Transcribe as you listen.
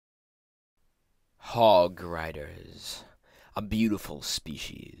Hog Riders, a beautiful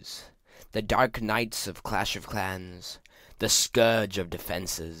species, the dark knights of Clash of Clans, the scourge of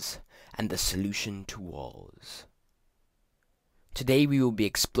defenses, and the solution to wars. Today we will be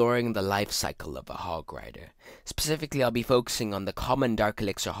exploring the life cycle of a Hog Rider. Specifically, I'll be focusing on the common Dark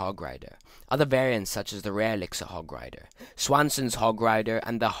Elixir Hog Rider, other variants such as the Rare Elixir Hog Rider, Swanson's Hog Rider,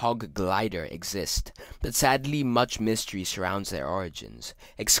 and the Hog Glider exist, but sadly much mystery surrounds their origins,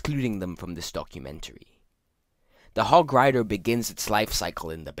 excluding them from this documentary. The Hog Rider begins its life cycle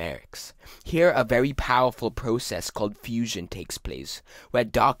in the barracks. Here, a very powerful process called fusion takes place, where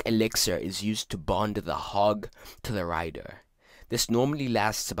dark elixir is used to bond the hog to the rider. This normally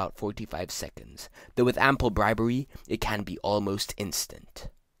lasts about 45 seconds, though with ample bribery, it can be almost instant.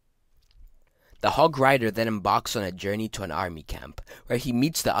 The Hog Rider then embarks on a journey to an army camp, where he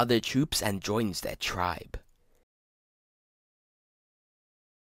meets the other troops and joins their tribe.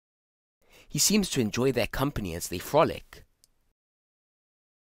 He seems to enjoy their company as they frolic.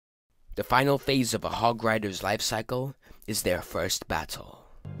 The final phase of a Hog Rider's life cycle is their first battle.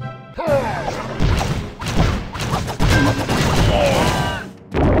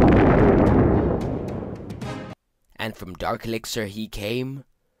 And from Dark Elixir he came,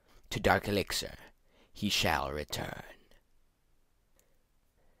 to Dark Elixir he shall return.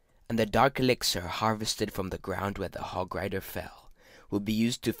 And the Dark Elixir harvested from the ground where the Hog Rider fell will be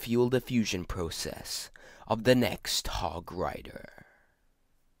used to fuel the fusion process of the next Hog Rider.